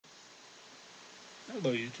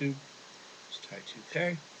Hello YouTube, it's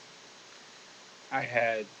Ty2K. I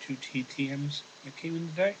had 2 TTMs that came in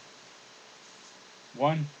today.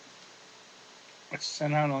 One I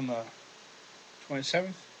sent out on the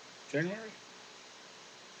 27th January.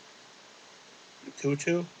 2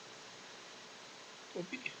 will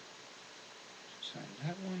be sign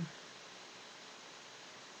that one.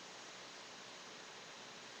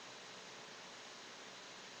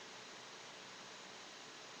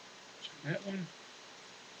 Sign that one.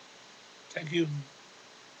 Thank you,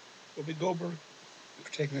 Whoopi Goldberg,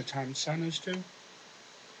 for taking the time to sign those two.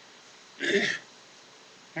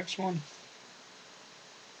 Next one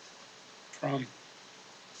from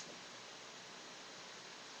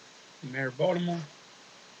Mayor of Baltimore,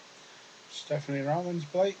 Stephanie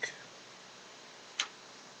Rawlings-Blake.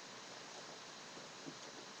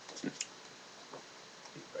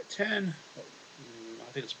 8x10. Oh,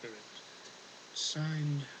 I think it's better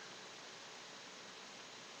signed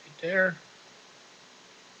right there.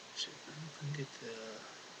 Let's see if I can get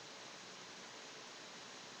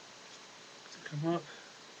to come up.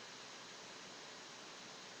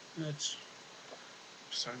 That's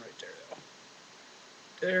sign right there though.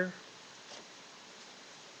 There.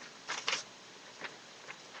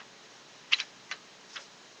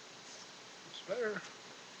 That's better.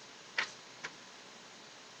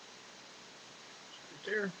 Right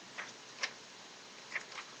there.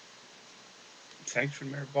 Thanks for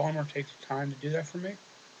Mayor Baltimore takes the time to do that for me.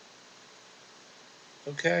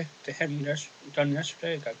 Okay, they hadn't done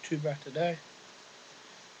yesterday. I got 2 back today.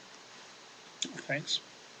 Thanks.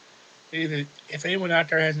 If anyone out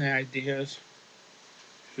there has any ideas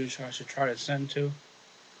who I should try to send to,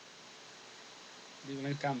 leave a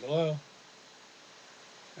link down below.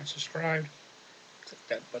 And subscribe. Click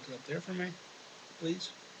that button up there for me,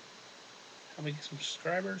 please. Help me get some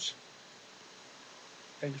subscribers.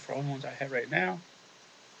 Thank you for all the ones I have right now.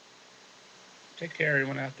 Take care,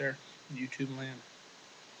 everyone out there in YouTube land.